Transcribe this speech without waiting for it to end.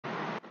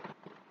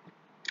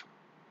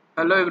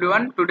Hello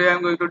everyone, today I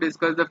am going to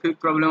discuss the fifth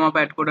problem of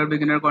AtCoder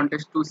beginner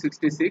contest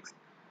 266,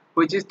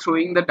 which is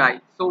throwing the die.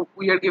 So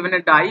we are given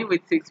a die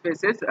with 6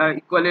 faces,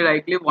 equally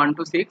likely 1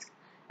 to 6,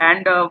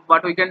 and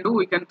what we can do,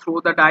 we can throw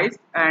the dice,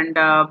 and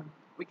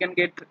we can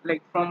get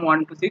like from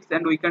 1 to 6,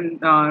 and we can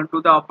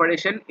do the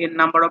operation in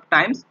number of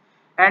times.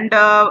 And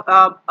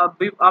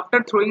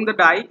after throwing the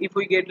die, if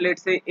we get,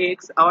 let's say,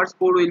 x, our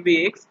score will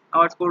be x,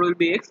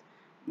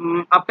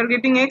 after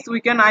getting x, we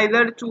can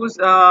either choose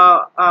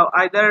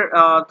either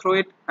throw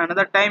it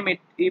another time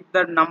if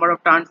the number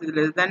of turns is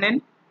less than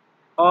n,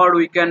 or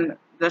we can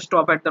just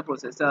stop at the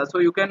process. So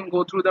you can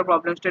go through the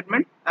problem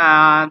statement.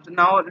 So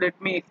now let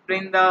me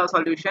explain the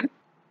solution.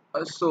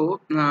 So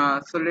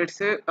let's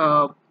say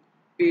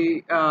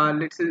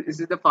let's say this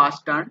is the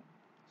first turn.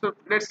 So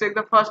let's take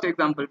the first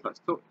example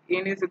first. So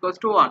n is equals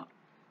to 1.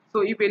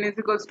 So if n is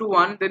equals to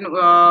 1, then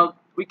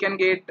we can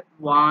get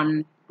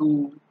 1,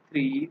 2,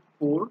 3,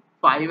 4,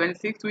 5 and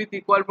 6 with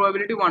equal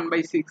probability 1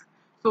 by 6.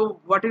 So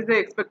what is the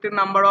expected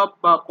number of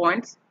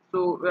points?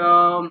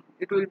 So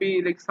it will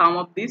be like sum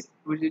of this,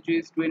 which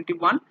is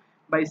 21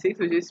 by 6,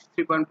 which is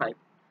 3.5.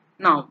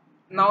 Now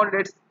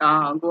let's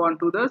go on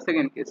to the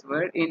second case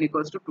where n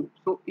equals to 2.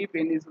 So if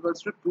n is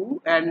equals to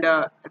 2, and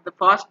at the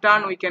first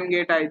turn we can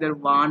get either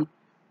 1,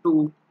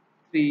 2,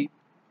 3,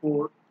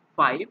 4,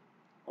 5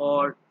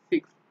 or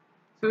 6.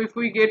 So if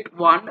we get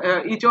 1,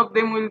 each of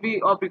them will be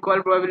of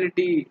equal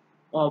probability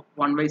of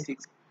 1 by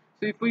 6.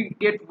 So if we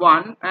get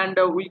 1, and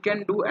we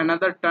can do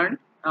another turn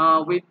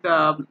with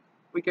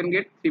we can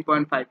get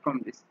 3.5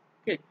 from this.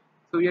 Okay,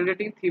 so we are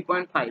getting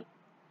 3.5.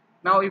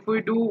 Now if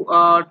we do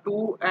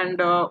 2, and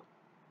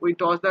we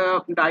toss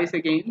the dice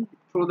again,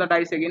 throw the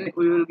dice again,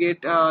 we will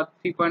get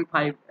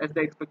 3.5 as the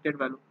expected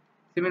value.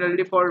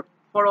 Similarly for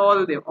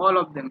all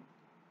of them,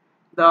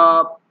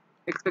 the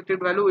expected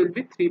value will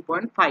be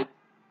 3.5.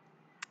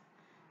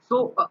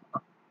 So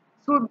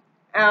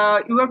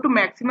you have to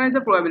maximize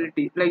the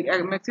probability, like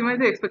maximize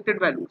the expected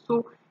value.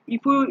 So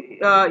if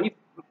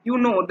you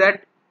know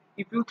that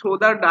if you throw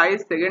the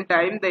dice second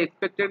time, the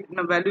expected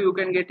value you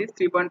can get is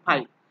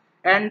 3.5.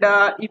 And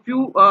if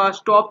you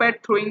stop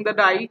at throwing the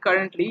die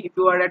currently, if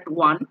you are at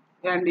 1,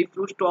 and if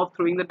you stop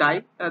throwing the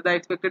die, the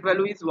expected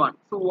value is 1.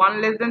 So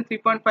 1 less than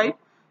 3.5,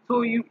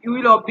 so you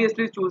will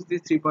obviously choose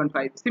this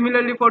 3.5.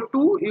 Similarly for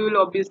 2, you will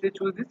obviously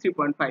choose this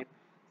 3.5.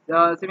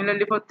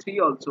 Similarly for 3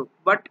 also.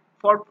 But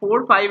for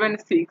 4, 5 and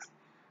 6,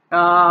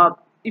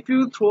 if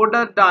you throw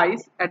the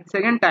dice at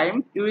second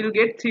time, you will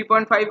get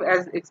 3.5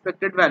 as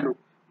expected value.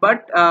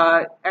 But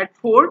at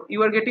 4,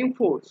 you are getting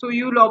 4. So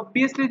you will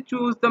obviously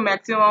choose the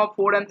maximum of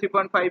 4 and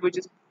 3.5, which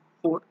is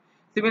 4.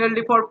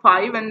 Similarly for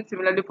 5 and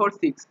similarly for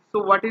 6.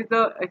 So what is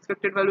the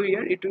expected value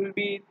here? It will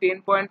be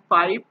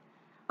 10.5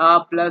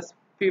 plus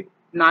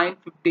 9,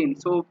 15.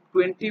 So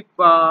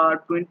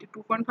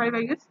 22.5,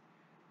 I guess.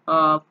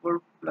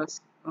 4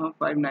 plus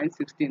 5, 9,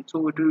 16.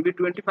 So it will be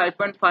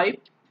 25.5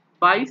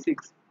 by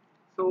 6.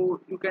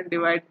 So you can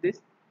divide this.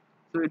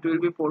 So it will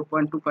be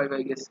 4.25,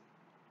 I guess.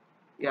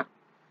 Yeah.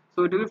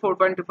 So it will be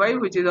 4.25,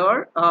 which is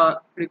our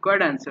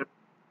required answer.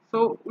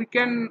 So we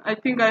can, I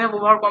think I have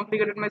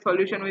overcomplicated my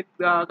solution with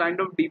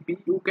kind of DP.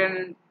 You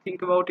can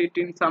think about it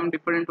in some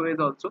different ways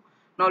also.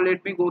 Now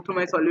let me go through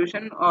my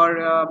solution,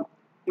 or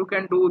you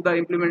can do the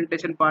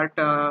implementation part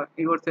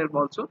yourself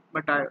also,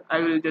 but I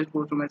will just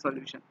go through my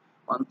solution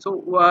on.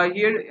 So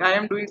here I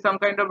am doing some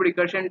kind of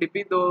recursion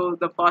DP, though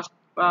the first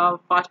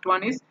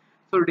one is,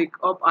 so rec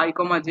of I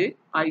comma j.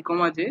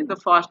 The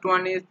first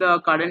one is the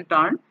current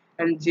turn,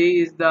 and j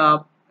is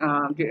the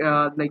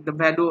like the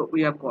value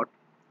we have got.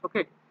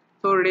 Okay,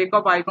 so rec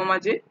of I comma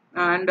j,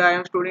 and I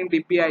am storing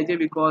dpij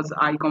because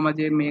I comma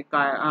j may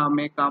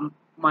come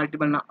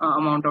multiple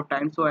amount of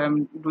time, so I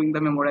am doing the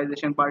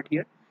memorization part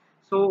here.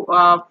 So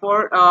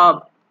for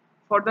the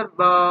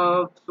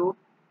so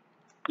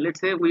let's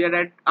say we are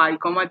at I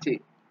comma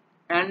j,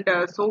 and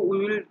so we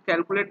will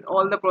calculate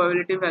all the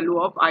probability value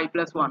of I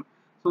plus 1.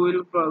 So we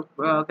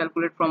will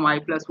calculate from I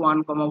plus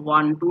 1 comma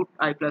 1 to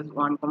I plus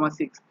 1 comma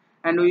 6,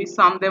 and we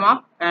sum them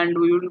up and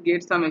we will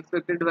get some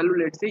expected value,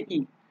 let's say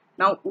e.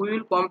 Now we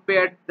will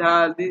compare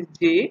this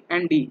j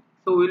and d.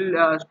 So we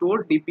will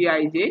store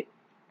dpij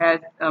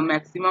as a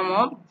maximum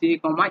of j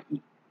comma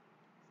e.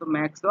 So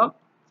max of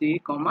j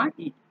comma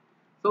e.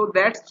 So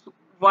that's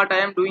what I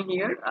am doing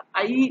here.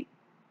 I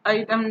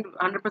am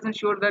 100%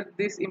 sure that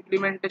this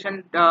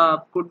implementation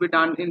could be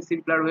done in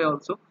simpler way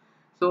also.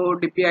 So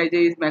dpij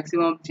is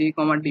maximum of j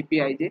comma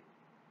dpij,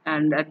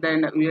 and at the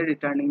end we are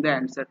returning the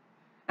answer.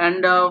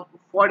 And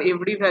for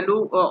every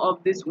value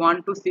of this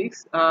 1 to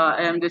 6,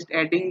 I am just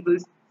adding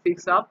this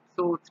 6 up.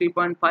 So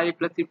 3.5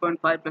 plus 3.5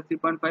 plus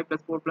 3.5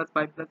 plus 4 plus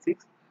 5 plus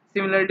 6.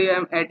 Similarly, I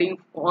am adding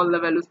all the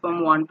values from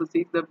 1 to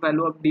 6, the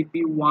value of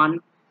dp1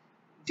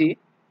 j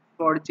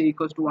for j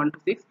equals to 1 to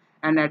 6,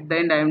 and at the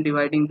end I am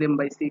dividing them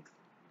by 6,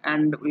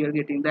 and we are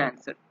getting the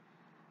answer.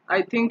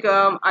 I think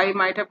I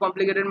might have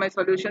complicated my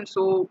solution,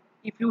 so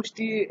if you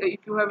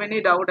have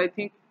any doubt, I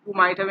think you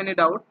might have any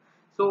doubt,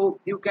 so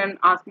you can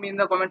ask me in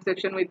the comment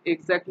section with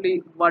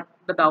exactly what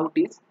the doubt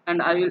is,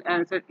 and I will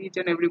answer each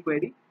and every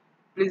query.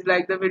 Please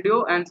like the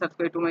video and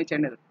subscribe to my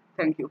channel.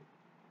 Thank you.